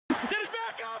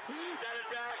Bergkamp. Dennis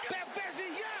Bergkamp.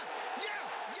 Persie, ja!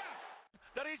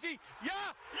 Daar is hij.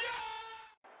 Ja!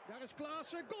 Daar is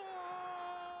Klaassen, goal!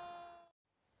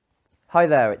 Hi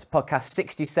there, it's podcast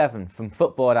 67 from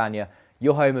Football Anya,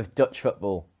 your home of Dutch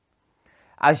football.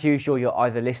 As usual, you're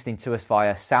either listening to us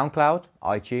via SoundCloud,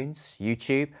 iTunes,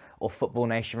 YouTube, or Football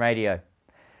Nation Radio.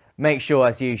 Make sure,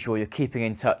 as usual, you're keeping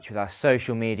in touch with our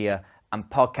social media and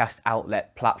podcast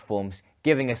outlet platforms,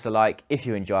 giving us a like if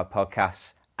you enjoy our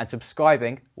podcasts, and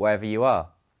subscribing wherever you are.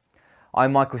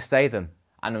 I'm Michael Statham,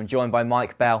 and I'm joined by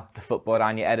Mike Bell, the Football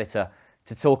Anya editor,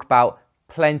 to talk about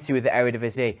plenty with the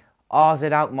Eredivisie. AZ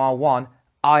Alkmaar 1,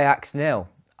 Ajax 0.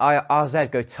 AZ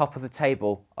go top of the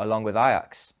table along with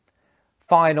Ajax.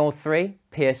 Final 3,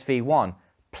 PSV 1.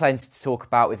 Plenty to talk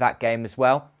about with that game as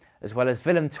well as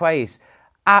Willem II's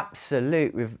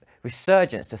absolute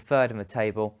resurgence to third on the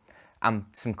table, and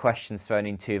some questions thrown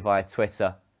into via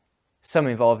Twitter. Some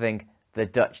involving the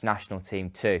Dutch national team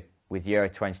too, with Euro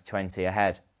 2020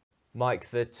 ahead. Mike,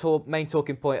 the main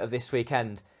talking point of this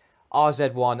weekend, AZ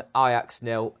 1, Ajax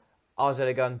 0. AZ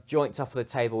are going joint top of the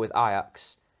table with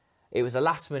Ajax. It was a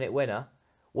last-minute winner.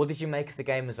 What did you make of the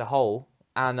game as a whole?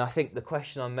 And I think the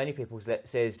question on many people's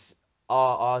lips is,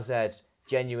 are AZ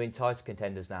genuine title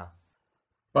contenders now?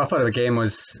 Well, I thought the game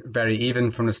was very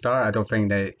even from the start. I don't think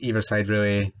that either side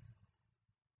really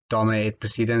dominated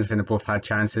proceedings. I think they both had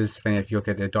chances. I think if you look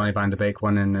at the Donny van de Beek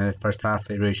one in the first half,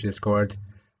 they really should have scored.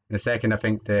 In the second, I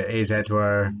think the AZ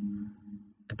were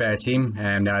the better team.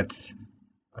 They had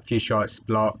a few shots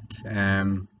blocked.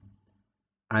 And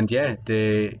yeah,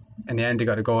 in the end, they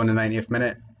got the goal in the 90th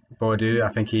minute. Boadu, I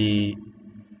think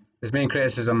his main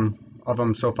criticism of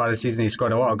him so far this season, he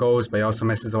scored a lot of goals, but he also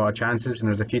misses a lot of chances. And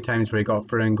there's a few times where he got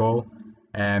through in goal.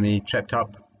 He tripped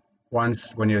up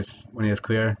once when he was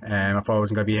clear. I thought it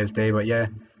wasn't going to be his day, but yeah,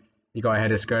 he got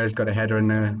ahead of Skurs, got a header in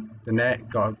the net,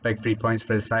 got big 3 points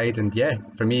for his side. And yeah,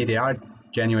 for me, they are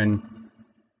genuine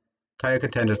title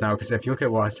contenders now, because if you look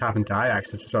at what's happened to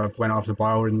Ajax, it sort of went off the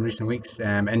boil in recent weeks.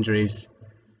 Injuries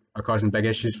are causing big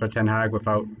issues for Ten Hag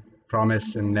without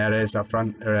Promise, and Neres up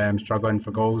front are struggling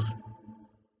for goals.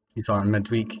 You saw it in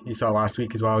midweek. You saw it last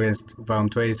week as well against Willem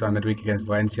II. You saw it midweek against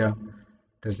Valencia.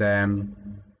 There's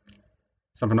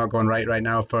something not going right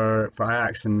now for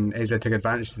Ajax, and AZ took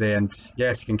advantage today. And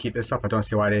yeah, if you can keep this up, I don't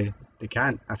see why they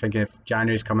can't. I think if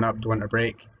January's coming up, the winter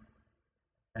break,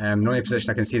 the only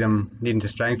position I can see them needing to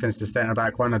strengthen is the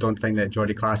centre-back one. I don't think that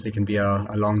Jordy Clasie can be a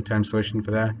long-term solution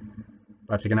for there.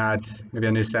 But if they can add maybe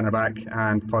a new centre-back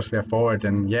and possibly a forward,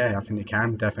 then yeah, I think they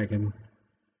can definitely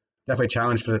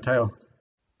challenge for the title.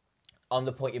 On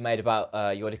the point you made about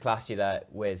Jordy Clasie there,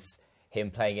 with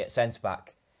him playing at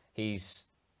centre-back, he's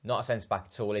not a centre-back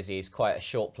at all, is he? He's quite a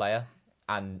short player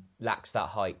and lacks that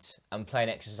height. And playing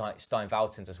next to Stein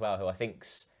Valtens as well, who I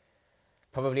think's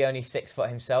probably only 6 foot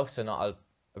himself, so not a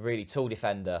really tall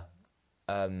defender.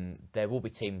 There will be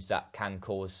teams that can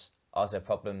cause AZ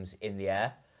problems in the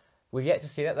air. We've yet to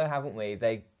see that though, haven't we?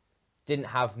 They didn't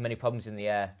have many problems in the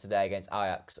air today against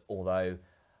Ajax, although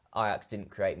Ajax didn't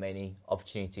create many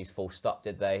opportunities full stop,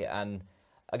 did they? And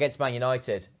against Man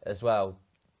United as well,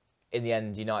 in the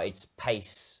end, United's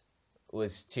pace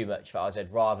was too much for AZ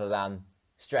rather than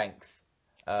strength.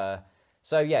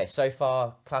 So yeah, so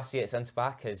far, Clasie at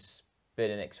centre-back has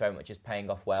been an experiment which is paying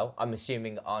off well. I'm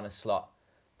assuming Arne Slot,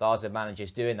 the AZ manager,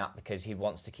 is doing that because he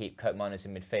wants to keep Koopmeiners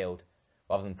in midfield,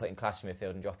 rather than putting Clasie in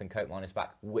midfield and dropping Koopmeiners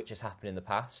back, which has happened in the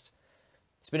past.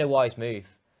 It's been a wise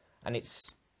move, and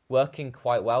it's working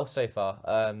quite well so far.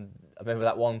 I remember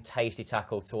that one tasty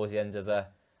tackle towards the end of the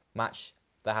match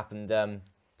that happened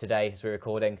today as we're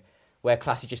recording, where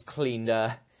Clasie just cleaned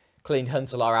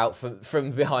Huntelaar out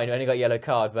from behind. Only got a yellow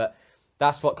card, but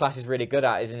that's what Clasie's really good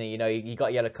at, isn't he? You know, you got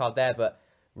a yellow card there, but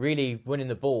really winning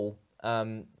the ball,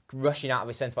 rushing out of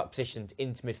his centre-back position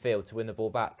into midfield to win the ball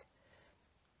back.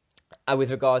 And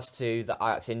with regards to the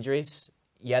Ajax injuries,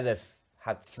 yeah, they've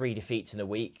had 3 defeats in a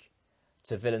week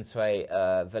to Willem II,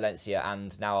 Valencia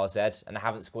and now AZ, and they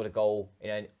haven't scored a goal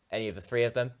in any of the 3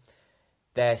 of them.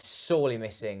 They're sorely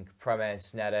missing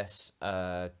Promes, Neres,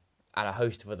 and a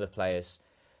host of other players.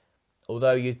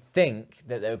 Although you'd think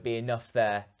that there would be enough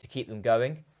there to keep them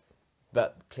going,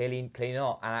 but clearly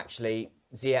not. And actually,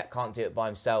 Ziyech can't do it by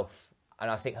himself. And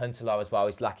I think Huntelaar as well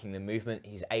is lacking the movement.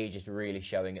 His age is really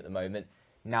showing at the moment,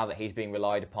 now that he's being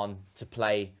relied upon to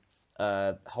play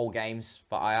whole games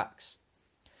for Ajax.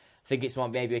 I think it's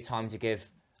maybe a time to give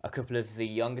a couple of the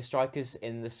younger strikers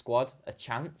in the squad a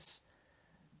chance,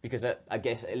 because I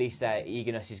guess at least their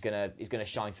eagerness is gonna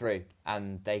shine through,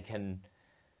 and they can,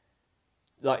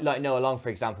 like Noah Long, for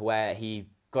example, where he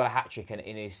got a hat trick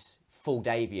in his full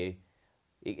debut.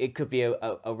 It could be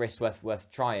a risk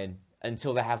worth trying.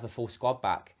 until they have the full squad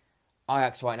back.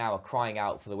 Ajax right now are crying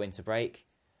out for the winter break.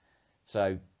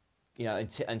 So,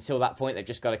 until that point, they've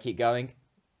just got to keep going.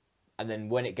 And then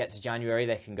when it gets to January,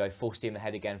 they can go full steam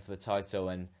ahead again for the title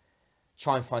and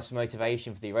try and find some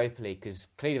motivation for the Europa League, because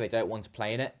clearly they don't want to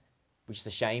play in it, which is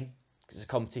a shame, because it's a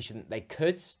competition that they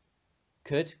could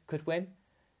win.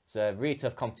 It's a really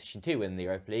tough competition to win the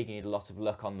Europa League. You need a lot of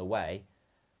luck on the way,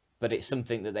 but it's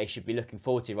something that they should be looking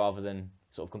forward to rather than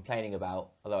sort of complaining about.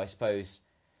 Although I suppose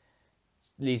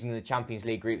losing the Champions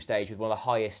League group stage with one of the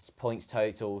highest points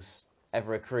totals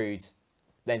ever accrued,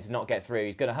 then to not get through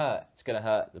is going to hurt. It's going to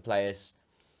hurt the players.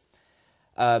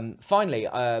 Finally,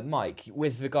 Mike,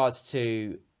 with regards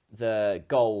to the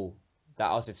goal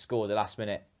that AZ scored the last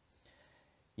minute,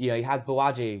 you had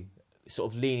Boadu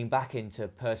sort of leaning back into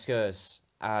Per Skurs,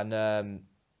 and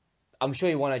I'm sure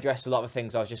you want to address a lot of the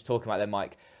things I was just talking about there,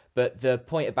 Mike, but the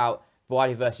point about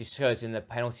Boadu versus Skurs in the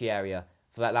penalty area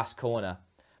for that last corner,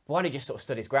 Boadu just sort of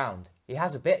stood his ground. He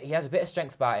has a bit of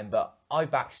strength about him, but I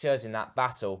back Skurs in that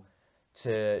battle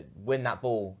to win that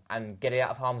ball and get it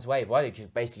out of harm's way. Boadu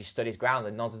just basically stood his ground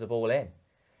and nodded the ball in.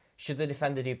 Should the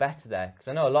defender do better there? Because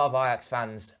I know a lot of Ajax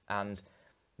fans and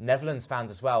Netherlands fans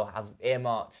as well have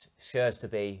earmarked Skurs to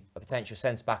be a potential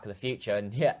centre-back of the future,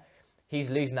 and yet he's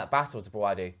losing that battle to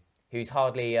Boadu, who's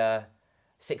hardly a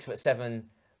 6'7"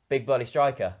 big burly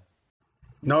striker.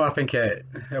 No, I think it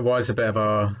was a bit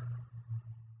of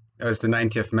it was the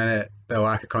 90th minute, the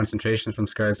lack of concentration from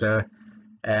Skurs there,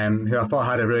 who I thought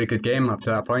had a really good game up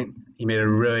to that point. He made a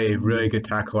really, really good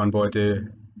tackle on Boadu,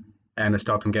 and it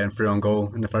stopped him getting through on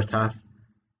goal in the first half.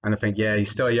 And I think, he's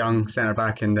still a young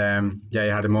centre-back, and he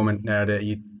had a moment there that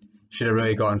he should have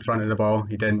really got in front of the ball.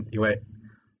 He didn't. He let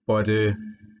Boadu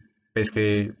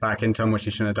basically back into him, which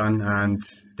he shouldn't have done, and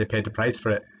they paid the price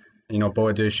for it.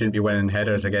 Boadu shouldn't be winning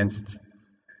headers against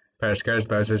Per Skurs,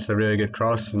 but it was just a really good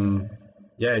cross, and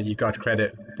you got to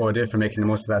credit Boadu for making the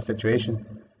most of that situation.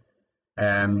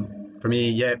 For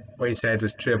me, what you said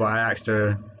was true about Ajax.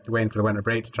 They're waiting for the winter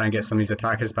break to try and get some of these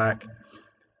attackers back.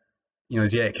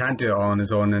 Ziyech can't do it all on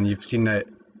his own, and you've seen that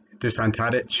Dusan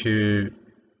Tadic, who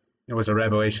was a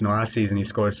revelation last season, he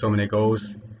scored so many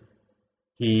goals.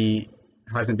 He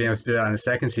hasn't been able to do that in the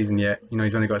second season yet.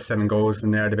 He's only got 7 goals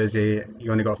in the Eredivisie. He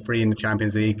only got 3 in the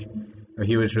Champions League.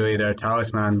 He was really their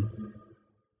talisman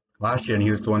last year, and he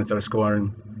was the one that started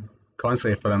scoring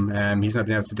constantly for them. He's not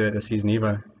been able to do it this season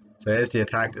either. So it is the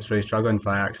attack that's really struggling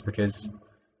for Ajax, because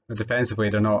defensively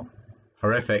they're not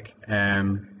horrific,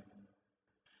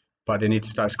 but they need to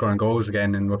start scoring goals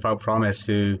again. And without Promise,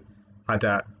 who had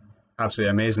that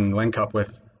absolutely amazing link-up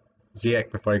with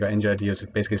Ziyech before he got injured, he was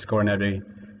basically scoring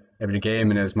every game,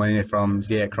 and it was money from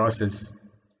Ziyech crosses.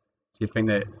 You'd think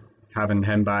that having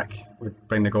him back would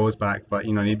bring the goals back, but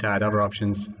need to add other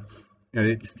options.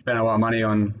 They spent a lot of money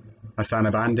on Hassan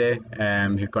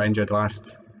Abande, who got injured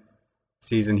last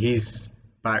season. He's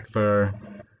back for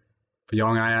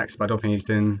young Ajax, but I don't think he's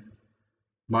doing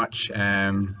much.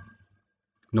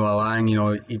 Noah Lang,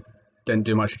 he didn't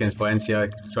do much against Valencia.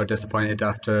 Sort of disappointed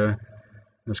after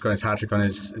scoring his hat-trick on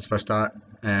his first start.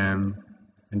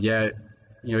 If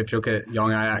you look at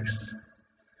young Ajax,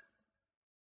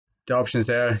 the options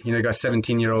there, you got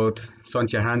 17-year-old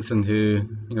Sontje Hansen, who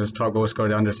was top goal scorer at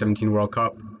the Under-17 World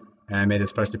Cup, and made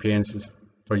his first appearances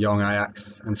for young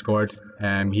Ajax and scored.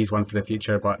 He's one for the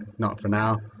future, but not for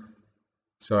now.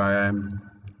 So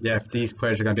if these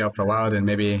players are going to be out for a while, then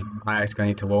maybe Ajax going to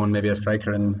need to loan maybe a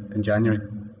striker in January,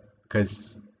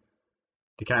 because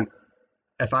they can't.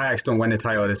 If Ajax don't win the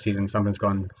title this season, something's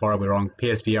gone horribly wrong.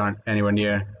 PSV aren't anywhere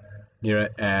near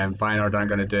it. Feyenoord aren't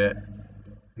going to do it.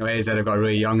 AZ have got a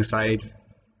really young side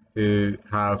who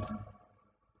have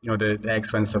the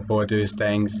excellence of Boadu,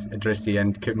 Stengs, Idrissi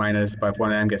and Koopmeiners, but if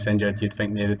one of them gets injured, you'd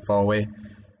think they'd fall away.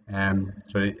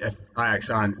 So if Ajax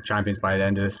aren't champions by the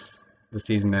end of this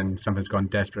season, then something's gone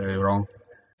desperately wrong.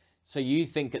 So you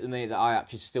think at the minute that Ajax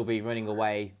should still be running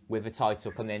away with the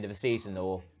title come the end of the season,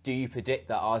 or do you predict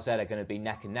that AZ are going to be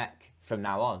neck and neck from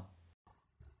now on?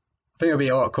 I think it'll be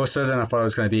a lot closer than I thought it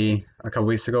was going to be a couple of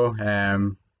weeks ago.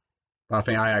 But I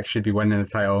think Ajax should be winning the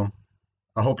title.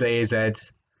 I hope that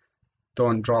AZ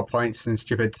don't drop points in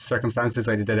stupid circumstances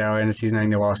like they did earlier in the season. I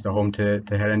think they lost at home to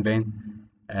Heerenveen.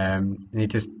 They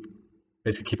need to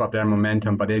basically keep up their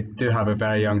momentum, but they do have a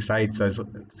very young side, so as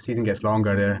the season gets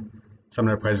longer, some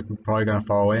of their players are probably going to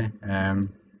fall away. I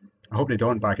hope they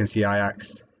don't, but I can see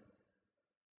Ajax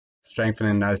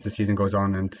strengthening as the season goes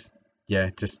on, and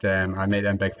I make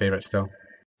them big favourites still.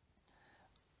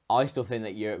 I still think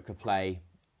that Europe could play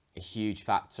a huge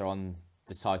factor on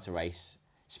the title race,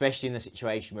 especially in the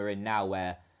situation we're in now,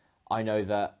 where I know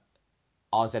that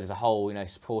AZ as a whole,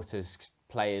 supporters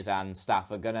players and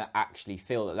staff are going to actually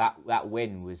feel that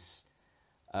win was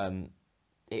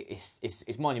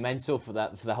it's monumental for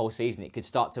the whole season. It could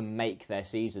start to make their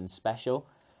season special,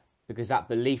 because that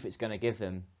belief it's going to give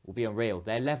them will be unreal.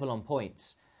 They're level on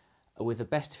points with the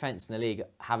best defence in the league,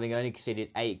 having only conceded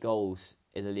 8 goals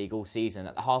in the league all season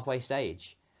at the halfway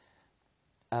stage.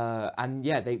 And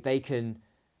yeah, they can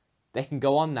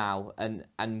go on now and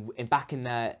back in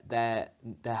their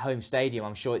home stadium.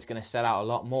 I'm sure it's going to sell out a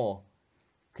lot more,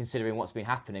 considering what's been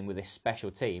happening with this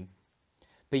special team.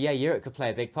 But yeah, Europe could play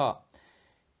a big part.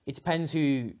 It depends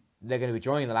who they're going to be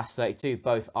drawing in the last 32,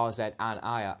 both RZ and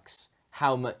Ajax.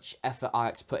 How much effort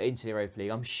Ajax put into the Europa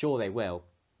League, I'm sure they will,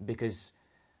 because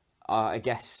I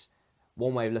guess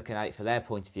one way of looking at it for their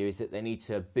point of view is that they need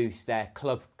to boost their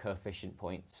club coefficient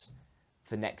points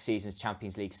for next season's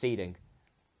Champions League seeding.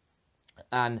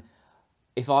 And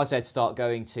if RZ start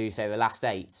going to, say, the last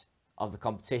 8 of the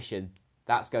competition,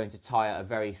 that's going to tire a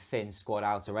very thin squad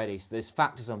out already. So there's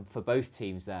factors on for both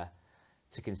teams there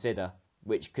to consider,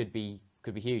 which could be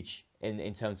huge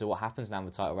in terms of what happens now in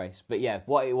the title race. But yeah,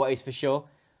 what is for sure,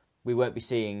 we won't be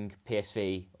seeing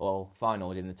PSV or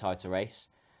Feyenoord in the title race.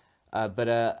 But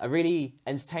a really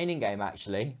entertaining game,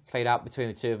 actually, played out between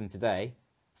the two of them today.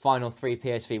 Feyenoord 3,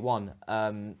 PSV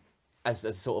 1,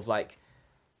 as sort of like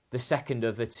the second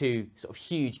of the two sort of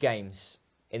huge games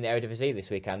in the Eredivisie this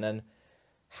weekend. And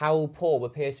how poor were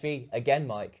PSV again,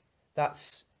 Mike?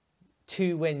 That's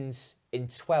 2 wins in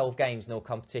 12 games in all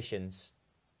competitions.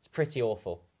 It's pretty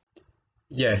awful.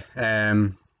 Yeah,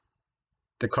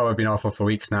 the club have been awful for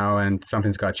weeks now, and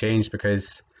something's got to change,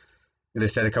 because they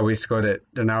said a couple weeks ago that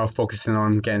they're now focusing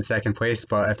on getting second place,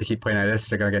 but if they keep playing like this,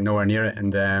 they're going to get nowhere near it.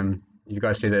 And you've got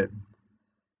to say that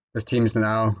there's teams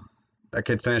now that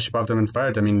could finish above them in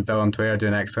third. I mean, Willem II are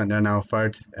doing excellent. They're now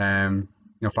third.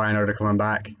 Feyenoord are coming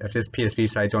back. If this PSV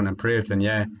side don't improve, then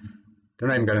yeah, they're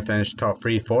not even going to finish top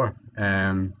 3, 4.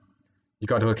 You've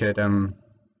got to look at them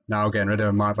now getting rid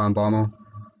of Mark van Bommel.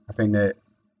 I think that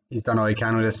he's done all he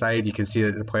can with this side. You can see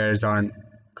that the players aren't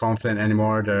confident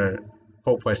anymore. They're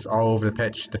hopeless all over the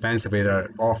pitch. Defensively, they're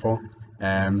awful.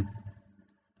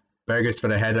 Burgess for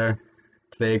the header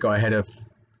today got ahead of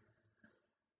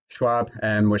Schwab,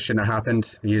 which shouldn't have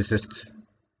happened. He was just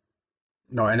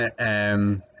not in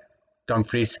it.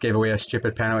 Dumfries gave away a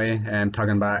stupid penalty,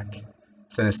 tugging back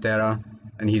Sinisterra,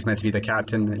 and he's meant to be the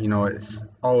captain. You know, it's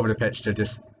all over the pitch. They're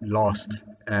just lost,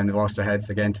 and they've lost their heads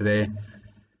again today.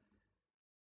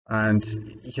 And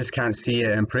you just can't see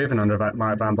it improving under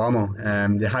Mark van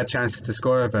Bommel. They had chances to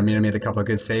score. Vermeer made a couple of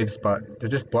good saves, but they're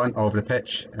just blunt all over the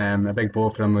pitch. A big blow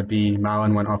for them would be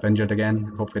Malin went off injured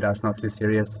again. Hopefully that's not too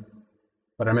serious.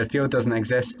 But our midfield doesn't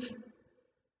exist,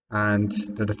 and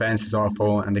their defence is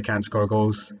awful, and they can't score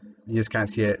goals. You just can't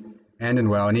see it ending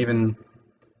well. And even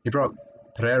he brought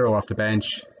Pereiro off the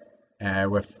bench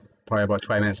with probably about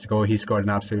 20 minutes to go. He scored an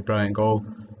absolutely brilliant goal.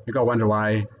 You've got to wonder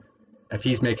why, if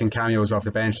he's making cameos off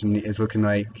the bench and is looking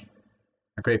like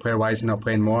a great player, why is he not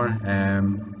playing more? I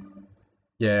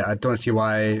don't see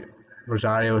why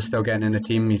Rosario is still getting in the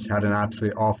team. He's had an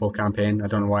absolutely awful campaign. I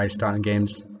don't know why he's starting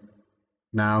games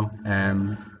now.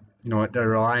 They're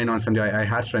relying on somebody like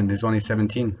Hatrin, who's only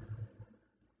 17,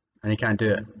 and he can't do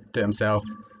it himself.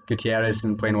 Gutierrez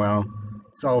isn't playing well.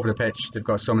 It's all over the pitch. They've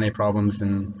got so many problems,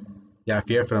 and yeah, I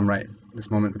fear for them right this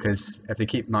moment, because if they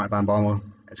keep Mark van Bommel,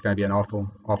 it's going to be an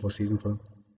awful season for them.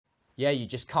 Yeah, you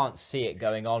just can't see it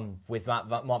going on with Mark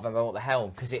van Bommel at the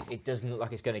helm, because it doesn't look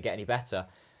like it's going to get any better.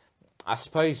 I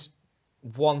suppose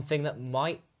one thing that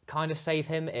might kind of save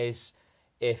him is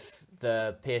if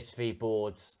the PSV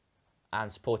boards and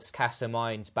supporters cast their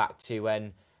minds back to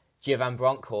when Giovan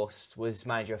Bronckhorst was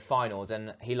manager of Feyenoord,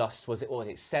 and he lost, was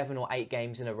it 7 or 8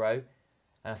 games in a row?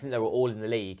 And I think they were all in the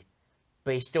league.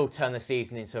 But he still turned the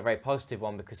season into a very positive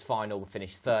one, because Feyenoord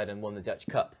finished third and won the Dutch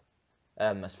Cup,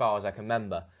 as far as I can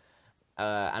remember.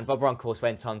 And Van Bronckhorst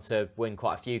went on to win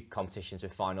quite a few competitions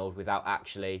with Feyenoord without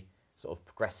actually sort of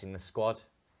progressing the squad.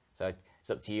 So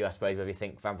it's up to you, I suppose, whether you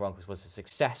think Van Bronckhorst was a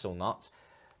success or not.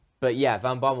 But yeah,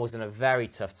 Van Bommel was in a very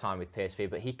tough time with PSV,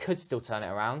 but he could still turn it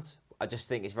around. I just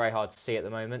think it's very hard to see at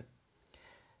the moment.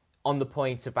 On the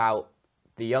point about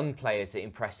the young players that are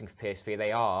impressing for PSV,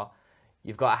 they are.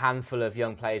 You've got a handful of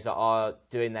young players that are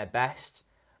doing their best,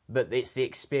 but it's the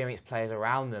experienced players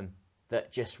around them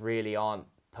that just really aren't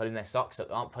pulling their socks up,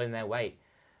 aren't pulling their weight.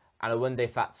 And I wonder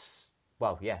if that's,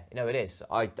 well, yeah, it is.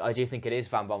 I do think it is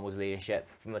Van Bommel's leadership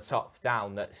from the top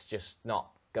down that's just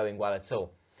not going well at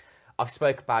all. I've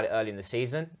spoke about it early in the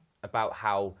season, about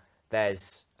how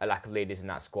there's a lack of leaders in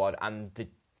that squad, and the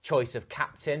choice of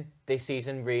captain this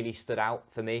season really stood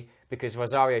out for me, because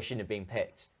Rosario shouldn't have been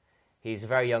picked. He's a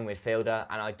very young midfielder,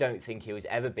 and I don't think he was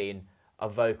ever been a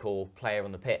vocal player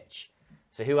on the pitch.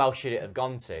 So who else should it have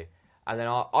gone to? And then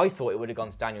I thought it would have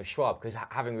gone to Daniel Schwab, because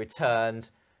having returned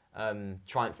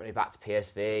triumphantly back to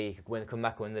PSV, he could come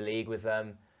back and win the league with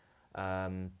them.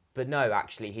 But no,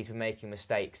 actually, he's been making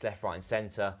mistakes left, right and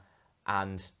centre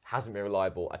and hasn't been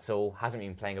reliable at all, hasn't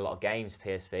been playing a lot of games for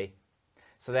PSV.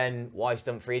 So then why is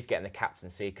Dumfries getting the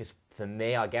captaincy? Because for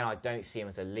me, again, I don't see him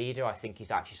as a leader. I think he's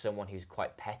actually someone who's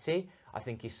quite petty. I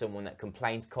think he's someone that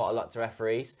complains quite a lot to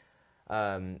referees.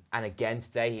 And again,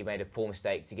 today he made a poor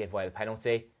mistake to give away the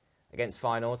penalty against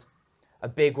Feyenoord. A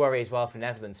big worry as well for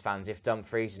Netherlands fans if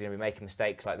Dumfries is going to be making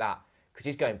mistakes like that, because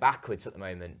he's going backwards at the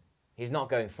moment. He's not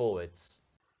going forwards.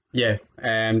 Yeah,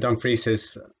 Dumfries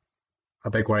is a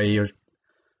big worry.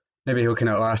 Maybe looking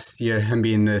at last year, him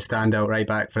being the standout right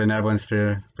back for the Netherlands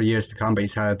for years to come, but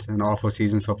he's had an awful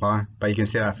season so far. But you can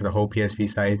say that for the whole PSV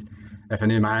side. If a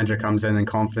new manager comes in and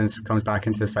confidence comes back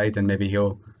into the side, then maybe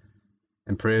he'll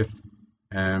improve.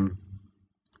 But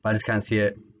I just can't see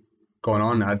it going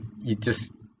on. You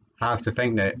just have to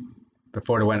think that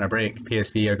before the winter break,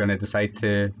 PSV are going to decide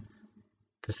to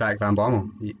sack Van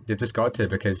Bommel. They've just got to,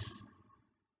 because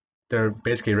they're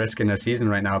basically risking their season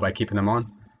right now by keeping him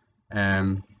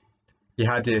on. You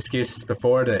had the excuse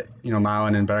before that,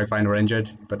 Malen and Bergwijn were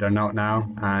injured, but they're not now,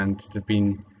 and they've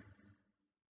been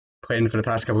playing for the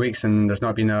past couple of weeks, and there's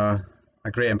not been a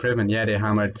great improvement. Yeah, they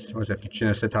hammered,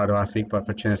 Fortuna Sittard last week, but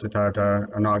Fortuna Sittard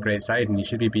are not a great side, and you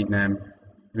should be beating them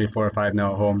maybe 4 or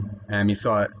 5-0 at home. You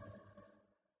saw it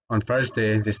on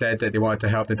Thursday. They said that they wanted to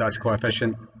help the Dutch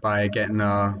coefficient by getting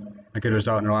a good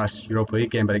result in the last Europa League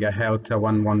game, but it got held to a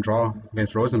 1-1 draw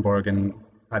against Rosenborg, and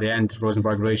at the end,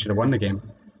 Rosenborg really should have won the game.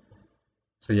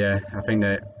 So yeah, I think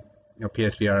that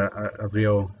PSV are a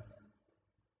real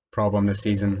problem this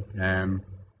season, and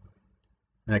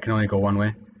it can only go one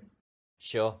way.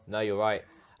 Sure, no, you're right.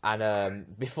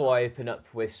 And before I open up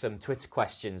with some Twitter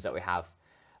questions that we have,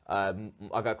 I've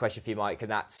got a question for you, Mike,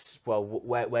 and that's, well,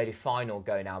 where did Feyenoord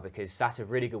go now? Because that's a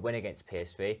really good win against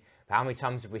PSV. But how many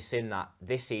times have we seen that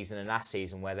this season and last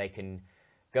season where they can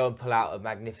go and pull out a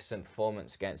magnificent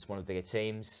performance against one of the bigger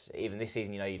teams? Even this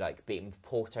season, you beat them with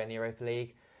Porto in the Europa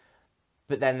League.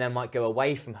 But then they might go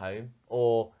away from home,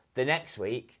 or the next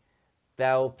week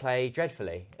they'll play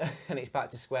dreadfully and it's back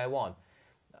to square one.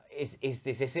 Is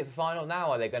this it for Feyenoord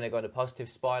now? Are they going to go on a positive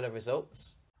spiral of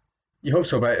results? You hope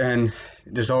so, but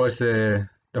there's always the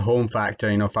home factor.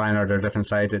 Feyenoord are a different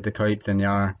side at the Kuip than they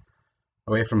are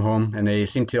away from home, and they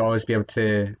seem to always be able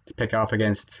to pick up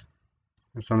against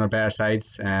some of the better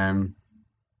sides. So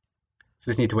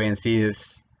just need to wait and see.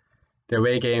 The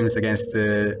away games against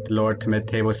the lower to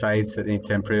mid-table sides that they need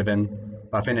to improve in.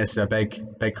 But I think this is a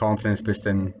big confidence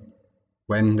boosting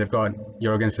win. They've got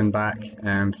Jorgensen back,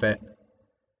 fit.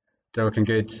 They're looking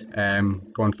good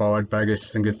going forward. Burgos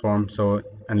is in good form.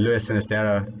 And Luis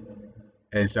Sinisterra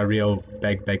is a real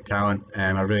big talent.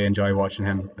 I really enjoy watching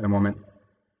him at the moment.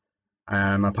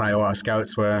 Apparently a lot of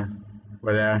scouts were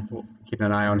there keeping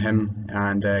an eye on him,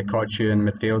 and Kochu in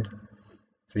midfield.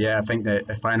 So yeah, I think that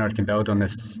if Feyenoord can build on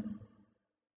this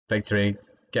victory,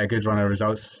 get a good run of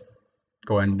results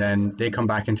going, then they come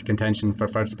back into contention for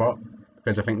third spot.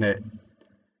 Because I think that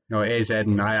AZ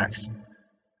and Ajax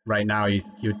right now,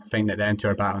 you'd think that them two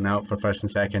are battling out for first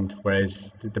and second,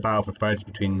 whereas the battle for third is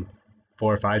between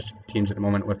 4 or 5 teams at the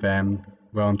moment, with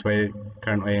Willem II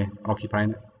currently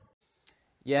occupying it.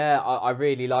 Yeah, I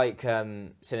really like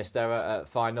Sinisterra at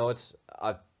Feyenoord.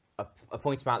 I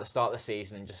pointed him out at the start of the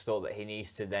season and just thought that he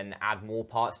needs to then add more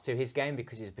parts to his game,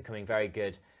 because he's becoming very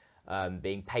good,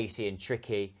 being pacey and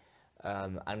tricky,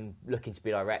 and looking to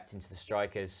be direct into the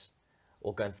strikers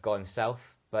or going for goal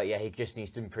himself. But yeah, he just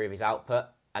needs to improve his output,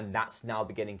 and that's now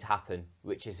beginning to happen,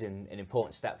 which is an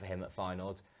important step for him at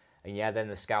Feyenoord. And yeah, then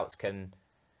the scouts can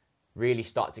really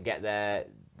start to get their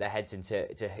heads into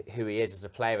who he is as a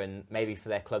player, and maybe for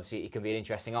their clubs he can be an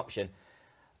interesting option.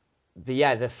 But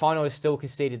yeah, the Feyenoord has still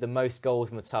conceded the most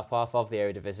goals in the top half of the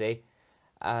Eredivisie,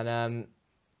 and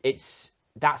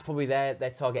that's probably their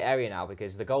target area now,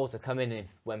 because the goals are coming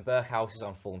when Berghuis is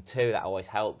on form too. That always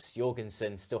helps.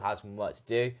 Jorgensen still has some work to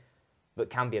do, but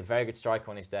can be a very good striker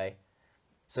on his day.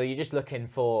 So you're just looking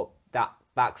for that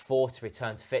back four to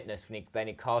return to fitness. They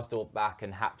need Karsdorp back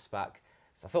and Haps back.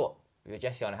 So I thought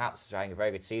Jesse on Haps was having a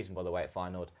very good season, by the way, at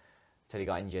Feyenoord, until he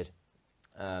got injured.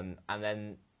 And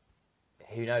then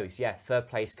who knows? Yeah, third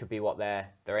place could be what they're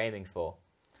aiming for.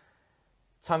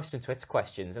 Time for some Twitter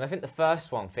questions, and I think the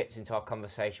first one fits into our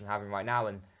conversation we're having right now,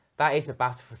 and that is the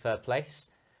battle for third place.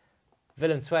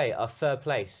 Willem II are third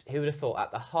place. Who would have thought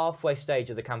at the halfway stage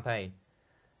of the campaign?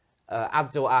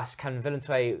 Abdul asks, can Willem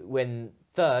II win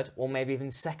third or maybe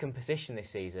even second position this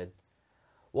season.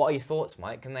 What are your thoughts,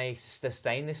 Mike? Can they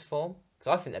sustain this form? Because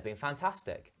I think they've been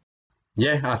fantastic.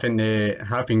 Yeah, I think they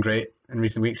have been great in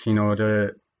recent weeks. You know,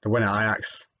 the win at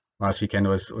Ajax last weekend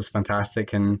was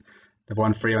fantastic, and they've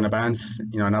won 3 on the bounce.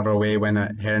 You know, another away win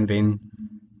at Heerenveen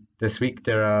this week.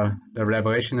 They're a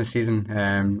revelation this season.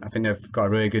 I think they've got a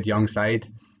really good young side.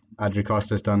 Adri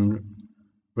Costa's done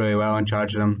really well in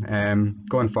charge of them.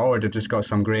 Going forward, they've just got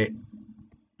some great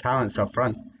talents up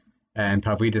front.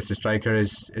 Pavlidis, the striker,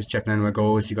 is chipping in with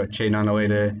goals. You got Che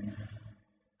Nunley,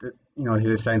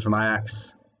 he's signed from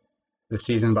Ajax this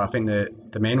season, but I think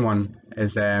the main one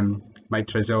is Mike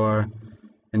Trezor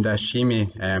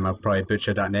Ndashimi. I've probably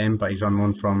butchered that name, but he's on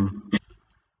loan from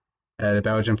the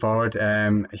Belgian forward.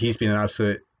 He's been an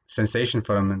absolute sensation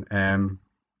for him.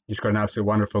 He scored an absolute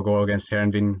wonderful goal against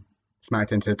Heerenveen,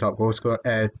 smacked into the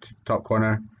top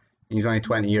corner. He's only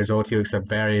 20 years old. He looks a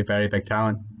very, very big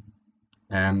talent.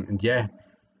 And yeah,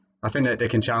 I think that they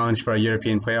can challenge for a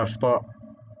European playoff spot.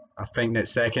 I think that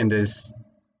second is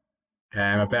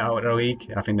a bit out of the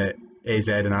league. I think that AZ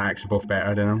and Ajax are both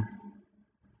better than them.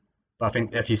 But I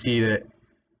think if you see that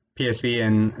PSV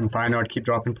and Feyenoord keep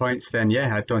dropping points, then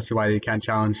yeah, I don't see why they can't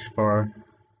challenge for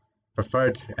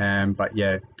third. But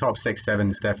yeah, top 6, 7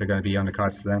 is definitely going to be on the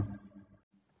cards for them.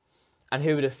 And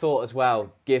who would have thought as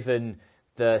well, given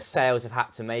the sales they've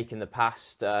had to make in the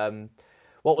past?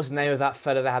 What was the name of that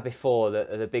fella they had before,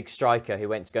 the big striker who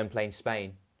went to go and play in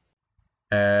Spain?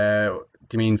 Do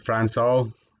you mean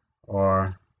Fransol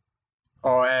or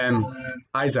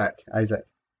Isaac?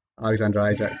 Alexander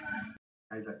Isaac.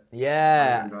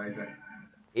 Yeah,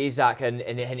 Isaac, and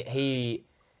he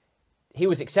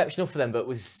was exceptional for them, but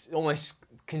was almost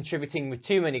contributing with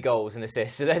too many goals and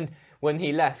assists. So then when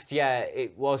he left, yeah,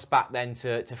 it was back then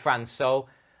to Fransol.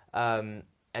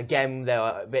 Again, they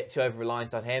were a bit too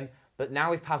over-reliant on him. But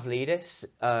now with Pavlidis,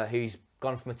 who's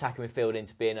gone from attacking midfield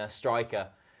into being a striker,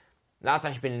 that's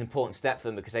actually been an important step for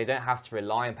them because they don't have to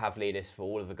rely on Pavlidis for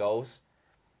all of the goals.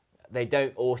 They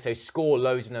don't also score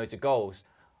loads and loads of goals.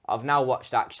 I've now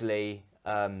watched actually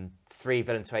 3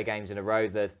 Willem II games in a row,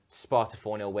 the Sparta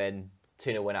 4-0 win,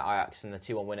 2-0 win at Ajax and the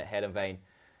 2-1 win at Heerenveen.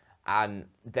 And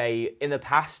they, in the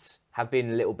past, have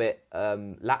been a little bit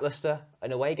lacklustre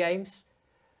in away games.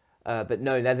 But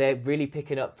no, they're really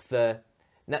picking up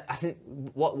I think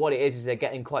what it is they're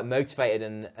getting quite motivated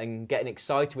and getting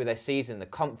excited with their season. The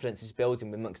confidence is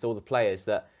building amongst all the players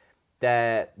that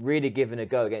they're really giving a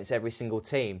go against every single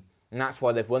team. And that's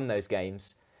why they've won those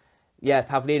games. Yeah,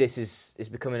 Pavlidis is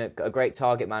becoming a great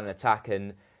target man in attack.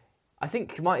 And I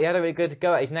think he had a really good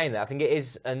go at his name there. I think it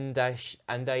is Ndayishimiye.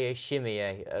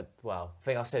 Well, I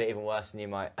think I said it even worse than you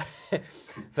might.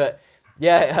 But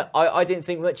yeah, I didn't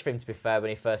think much of him, to be fair, when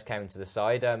he first came into the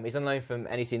side. He's on loan from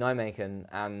NEC Nijmegen,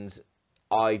 and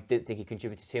I didn't think he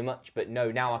contributed too much. But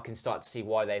no, now I can start to see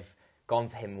why they've gone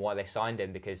for him and why they signed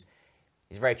him, because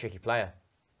he's a very tricky player.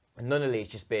 And Nunnally's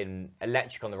just been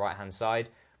electric on the right-hand side.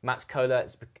 Mats Kohler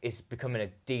is becoming a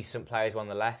decent player as well on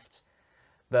the left.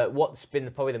 But what's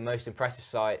been probably the most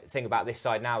impressive thing about this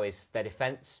side now is their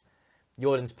defence.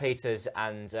 Jordans Peters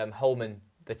and Holman,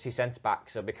 the 2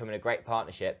 centre-backs, are becoming a great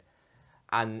partnership.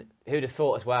 And who'd have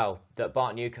thought as well that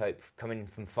Bart Newcope, coming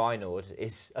from Feyenoord,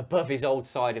 is above his old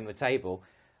side in the table.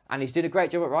 And he's doing a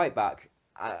great job at right-back.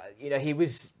 He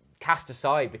was cast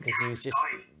aside because he was just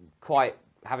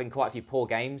having quite a few poor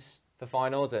games for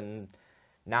Feyenoord, and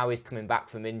now he's coming back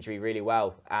from injury really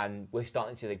well, and we're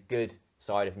starting to see the good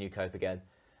side of Newcope again.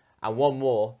 And one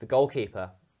more, the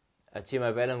goalkeeper,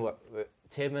 Timo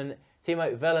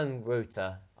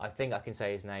Wellenreuther, I think I can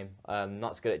say his name,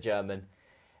 not so good at German,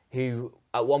 who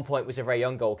at one point was a very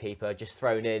young goalkeeper, just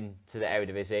thrown in to the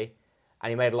Eredivisie, and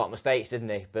he made a lot of mistakes, didn't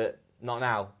he? But not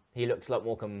now. He looks a lot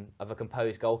more of a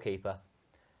composed goalkeeper.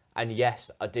 And yes,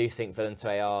 I do think Willem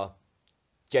II are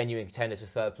genuine contenders for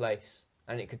third place.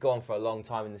 And it could go on for a long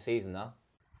time in the season now.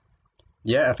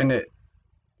 Yeah, I think that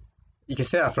you can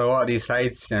say that for a lot of these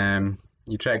sides.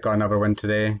 Utrecht got another win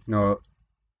today.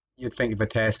 You'd think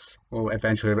Vitesse will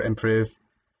eventually improve.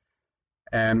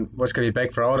 What's going to be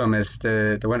big for all of them is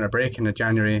the winter break in the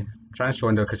January transfer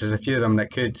window, because there's a few of them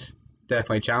that could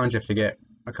definitely challenge if they get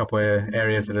a couple of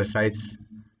areas of their sides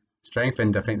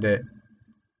strengthened. I think that,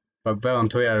 but Willem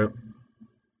II are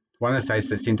one of the sides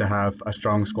that seem to have a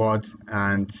strong squad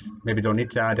and maybe don't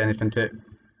need to add anything to it.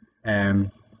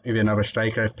 Maybe another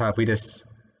striker if Pavlidis,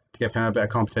 to give him a bit of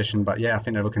competition. But yeah, I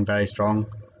think they're looking very strong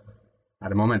at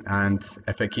the moment, and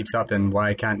if it keeps up, then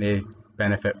why can't they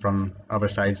benefit from other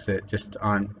sides that just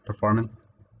aren't performing?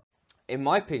 In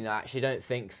my opinion, I actually don't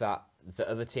think that the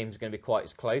other teams are going to be quite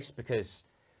as close, because,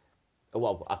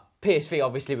 well, PSV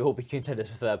obviously will be contenders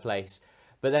for third place,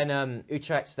 But then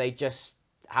Utrecht, they just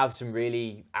have some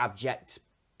really abject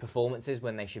performances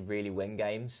when they should really win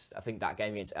games. I think that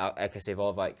game against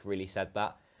Ekosivov like really said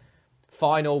that.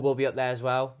 Final will be up there as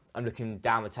well. I'm looking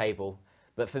down the table.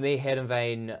 But for me,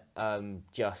 Heerenveen,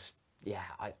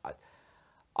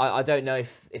 I don't know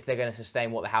if they're going to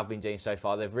sustain what they have been doing so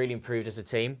far. They've really improved as a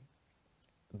team,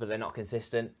 but they're not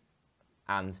consistent.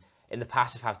 And in the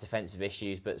past, have had defensive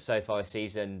issues, but so far this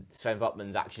season, Sven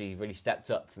Votman's actually really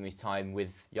stepped up from his time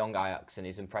with young Ajax and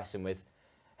is impressing with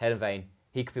Heerenveen.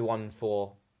 He could be one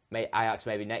for Ajax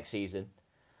maybe next season.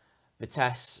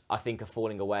 Vitesse, I think, are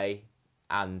falling away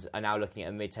and are now looking at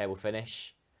a mid-table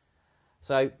finish.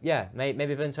 So, yeah,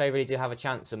 maybe Vinteuil really do have a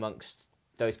chance amongst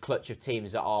those clutch of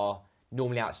teams that are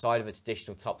normally outside of a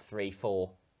traditional top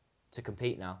 3-4 to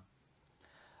compete now.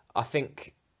 I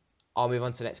think I'll move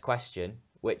on to the next question,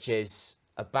 which is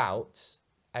about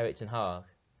Erik ten Hag.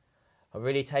 A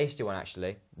really tasty one,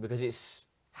 actually, because it's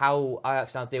how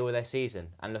Ajax now deal with their season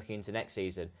and looking into next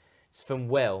season. It's from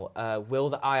Will. Will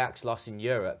the Ajax loss in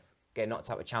Europe, get knocked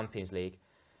out of the Champions League,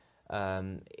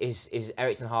 is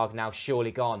Erik ten Hag now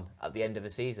surely gone at the end of the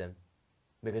season?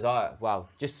 Because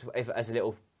as a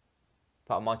little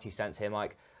part of my 2 cents here,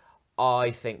 Mike,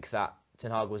 I think that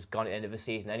Ten Hag was gone at the end of the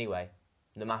season anyway,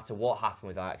 no matter what happened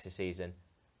with Ajax this season.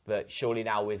 But surely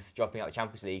now with dropping out of the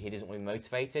Champions League, he doesn't want to be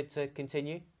motivated to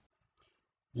continue?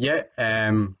 Yeah,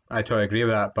 I totally agree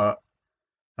with that, but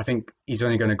I think he's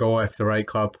only going to go if the right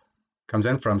club comes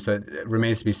in for him, so it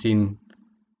remains to be seen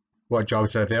what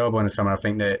jobs are available in the summer. I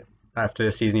think that after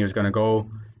this season he was going to go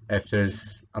if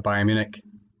there's a Bayern Munich,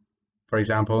 for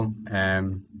example.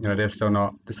 They've still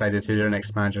not decided who their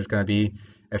next manager is going to be.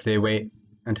 If they wait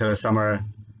until the summer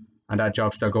and that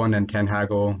job's still going, then Ten Hag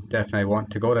will definitely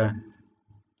want to go there.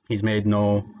 He's made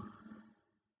no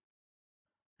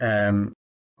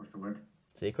what's the word?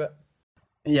 Secret?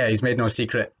 Yeah, he's made no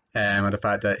secret of the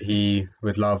fact that he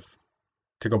would love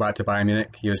to go back to Bayern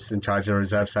Munich. He was in charge of the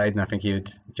reserve side, and I think he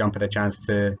would jump at a chance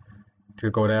to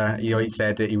go there. He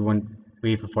said that he wouldn't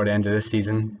leave before the end of this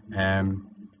season,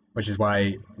 which is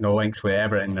why no links with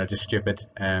Everton are just stupid.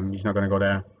 He's not going to go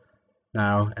there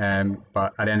now.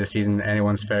 But at the end of the season,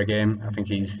 anyone's fair game. I think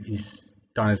he's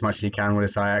done as much as he can with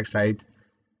his Ajax side,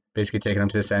 basically taking them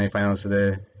to the semi-finals of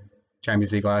the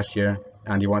Champions League last year,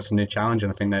 and he wants a new challenge,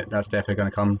 and I think that's definitely going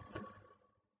to come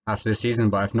after the season.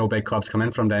 But if no big clubs come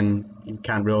in from, then you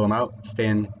can't rule him out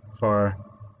staying for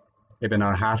maybe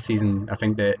another half season. I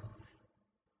think that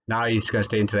now he's going to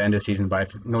stay into the end of the season, but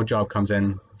if no job comes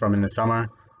in from in the summer,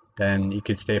 then he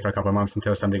could stay for a couple of months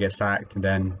until somebody gets sacked and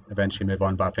then eventually move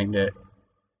on. But I think that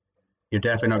you're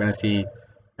definitely not going to see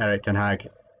Erik ten Hag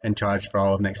in charge for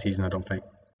all of next season, I don't think.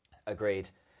 Agreed.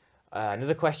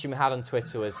 Another question we had on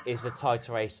Twitter was, is the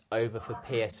title race over for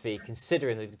PSV,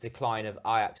 considering the decline of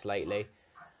Ajax lately?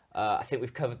 I think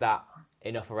we've covered that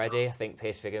enough already. I think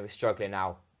PSV are going to be struggling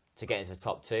now to get into the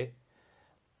top 2.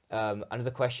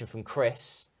 Another question from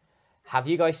Chris. Have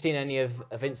you guys seen any of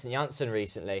Vincent Janssen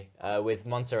recently with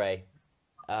Monterrey?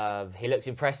 He looks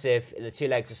impressive. The 2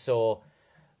 legs I saw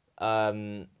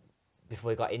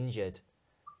before he got injured.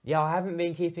 Yeah, I haven't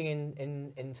been keeping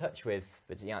in touch with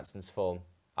Vincent Janssen's form.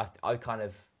 I kind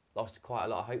of lost quite a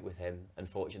lot of hope with him,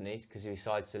 unfortunately, because he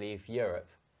decides to leave Europe.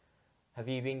 Have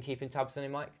you been keeping tabs on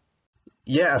him, Mike?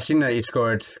 Yeah, I've seen that he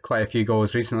scored quite a few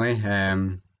goals recently.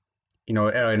 Early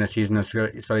in the season, I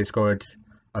saw he scored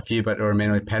a few, but they were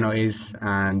mainly penalties.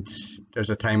 And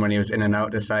there's a time when he was in and out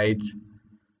of the side.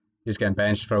 He was getting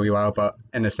benched for a wee while, but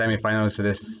in the semi-finals of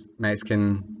this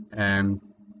Mexican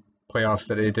playoffs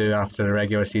that they do after the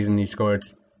regular season, he scored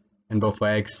in both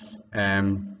legs.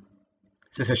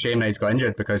 It's just a shame that he's got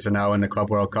injured because they're now in the Club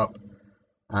World Cup,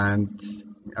 and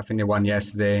I think they won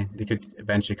yesterday. They could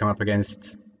eventually come up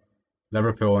against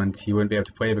Liverpool and he wouldn't be able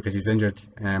to play because he's injured,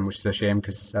 which is a shame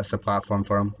because that's a platform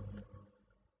for him.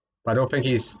 But I don't think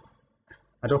he's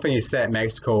set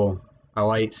Mexico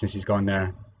alight since he's gone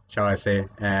there, shall I say.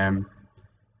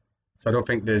 So I don't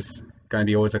think there's going to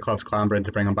be loads of clubs clambering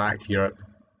to bring him back to Europe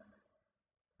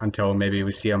until maybe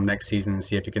we see him next season and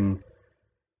see if he can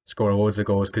score loads of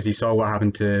goals, because you saw what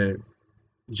happened to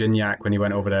Gignac when he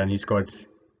went over there and he scored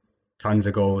tons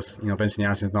of goals. Vincent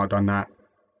Janssen's not done that.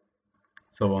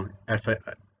 So if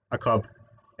a club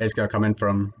is going to come in for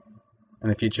him in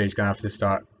the future, he's going to have to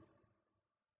start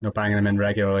banging him in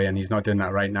regularly, and he's not doing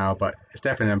that right now. But it's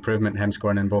definitely an improvement, him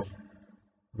scoring in both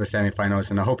the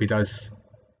semi-finals, and I hope he does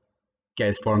get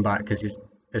his form back, because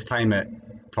his time at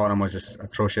Tottenham was just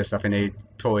atrocious. I think he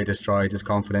totally destroyed his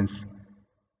confidence.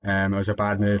 It was a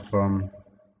bad move from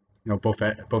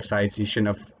both sides. He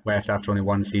shouldn't have left after only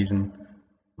one season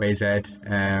with AZ.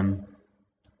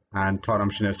 and Tottenham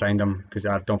shouldn't have signed him because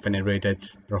I don't think they really did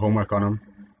their homework on him,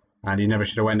 and he never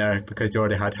should have went there because they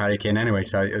already had Harry Kane anyway.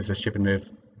 So it was a stupid move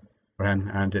for him,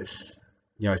 and it's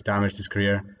damaged his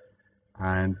career.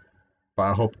 But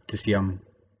I hope to see him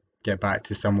get back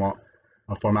to somewhat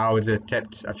of form. I would have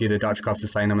tipped a few of the Dutch clubs to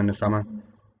sign him in the summer,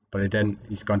 but he didn't.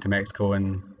 He's gone to Mexico,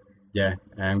 and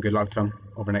good luck to him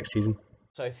over next season.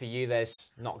 So for you,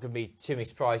 there's not going to be too many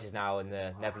surprises now in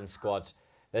the Netherlands squad.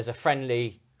 There's a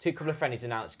couple of friendlies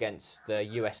announced against the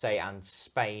USA and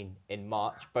Spain in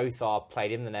March. Both are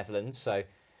played in the Netherlands, so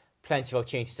plenty of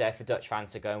opportunities there for Dutch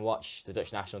fans to go and watch the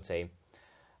Dutch national team.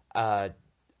 Are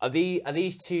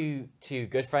these two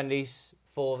good friendlies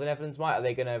for the Netherlands, Mike? Are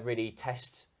they going to really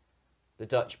test the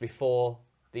Dutch before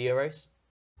the Euros?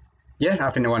 Yeah,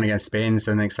 I think the one against Spain is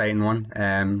an exciting one.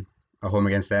 At home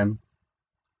against them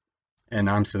in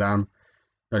Amsterdam.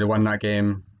 They won that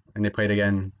game and they played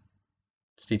against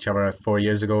each other 4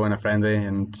 years ago in a friendly,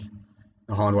 and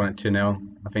Holland won it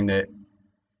 2-0. I think that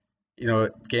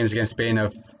games against Spain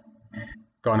have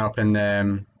gone up in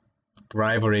the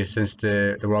rivalry since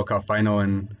the World Cup final,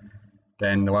 and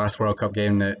then the last World Cup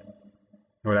game that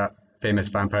famous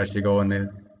Van Persie goal, and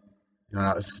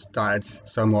that started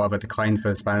somewhat of a decline for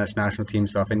the Spanish national team.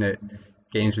 So I think that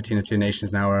games between the two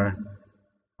nations now are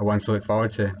ones to look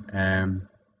forward to.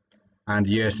 And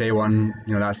the USA one,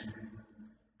 that's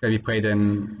going to be played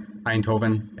in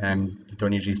Eindhoven. You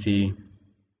don't usually see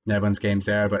Netherlands games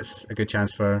there, but it's a good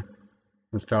chance for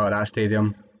them to fill out that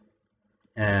stadium.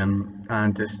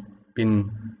 And it's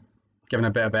been given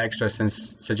a bit of extra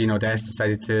since Sergiño Dest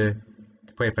decided to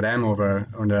play for them over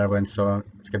the Netherlands. So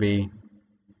it's going to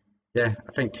be, I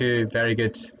think, two very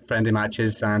good friendly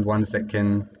matches, and ones that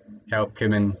can help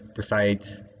Koeman decide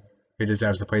who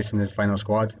deserves a place in his final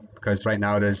squad, because right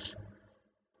now there's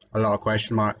a lot of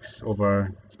question marks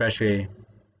over especially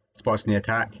spots in the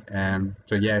attack. I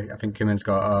think Koeman's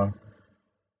got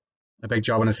a big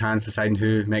job on his hands deciding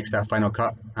who makes that final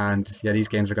cut, and these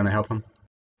games are going to help him.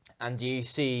 And do you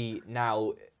see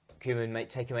now Koeman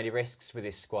taking any risks with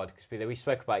his squad? Because we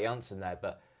spoke about Janssen there,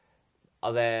 but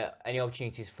are there any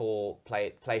opportunities for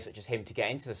players such as him to get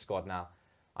into the squad now?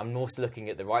 I'm also looking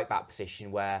at the right back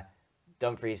position where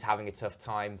Dumfries having a tough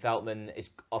time. Veltman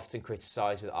is often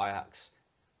criticised with Ajax.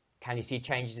 Can you see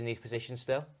changes in these positions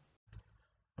still?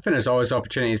 I think there's always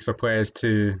opportunities for players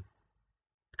to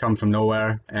come from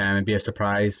nowhere and be a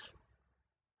surprise.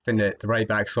 I think that the right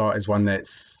back slot is one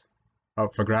that's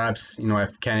up for grabs.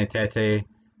 If Kenny Tete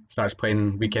starts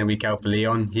playing week in, week out for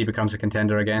Lyon, he becomes a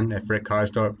contender again. If Rick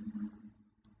Karsdorp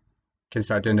can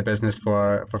start doing the business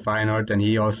for Feyenoord, then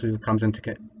he also comes into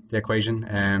the equation.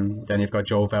 Then you've got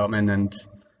Joel Veltman and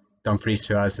Dumfries,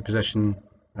 who has the position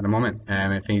at the moment. I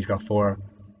think he's got 4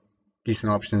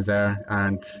 decent options there,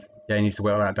 and he needs to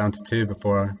whittle that down to 2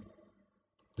 before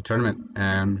the tournament.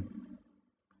 And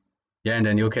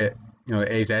then you look at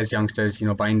AZ's youngsters.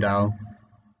 Wijndal.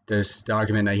 There's the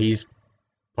argument that he's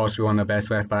possibly one of the best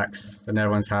left backs that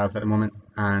Netherlands have at the moment,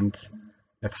 and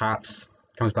if Haps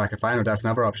comes back at Feyenoord, that's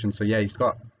another option. So he's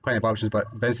got plenty of options, but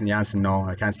Vincent Janssen, no,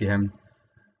 I can't see him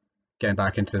getting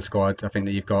back into the squad. I think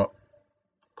that you've got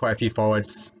quite a few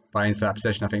forwards vying for that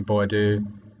position. I think Boadu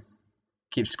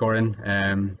keeps scoring.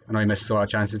 I know he misses a lot of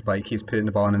chances, but he keeps putting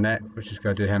the ball in the net, which is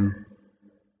going to do him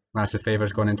massive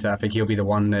favours going into it. I think he'll be the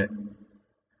one that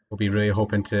will be really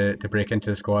hoping to break into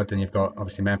the squad. And you've got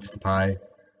obviously Memphis Depay,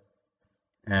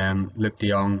 Luuk de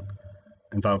Jong,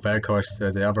 and Wout Weghorst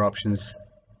are the other options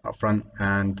up front.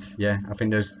 And I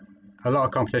think there's a lot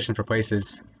of competition for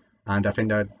places, and I think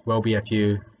there will be a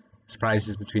few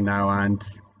surprises between now and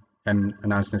him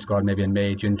announcing the squad maybe in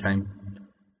May, June time.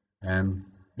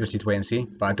 We just need to wait and see,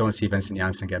 but I don't see Vincent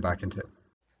Janssen get back into it.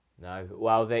 No,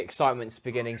 well, the excitement's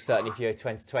beginning certainly for Euro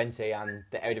 2020 and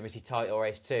the Eredivisie title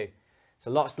race too.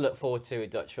 So lots to look forward to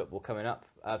with Dutch football coming up.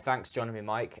 Thanks, John and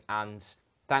Mike, and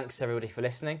thanks everybody for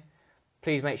listening.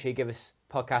 Please make sure you give this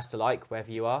podcast a like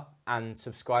wherever you are, and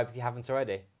subscribe if you haven't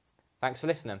already. Thanks for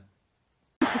listening.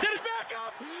 That is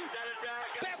Bergkamp. That is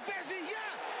Bergkamp. Van Persie, ja!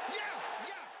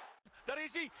 Daar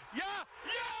is hij. Ja!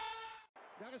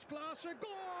 Daar is Klaassen,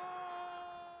 goal!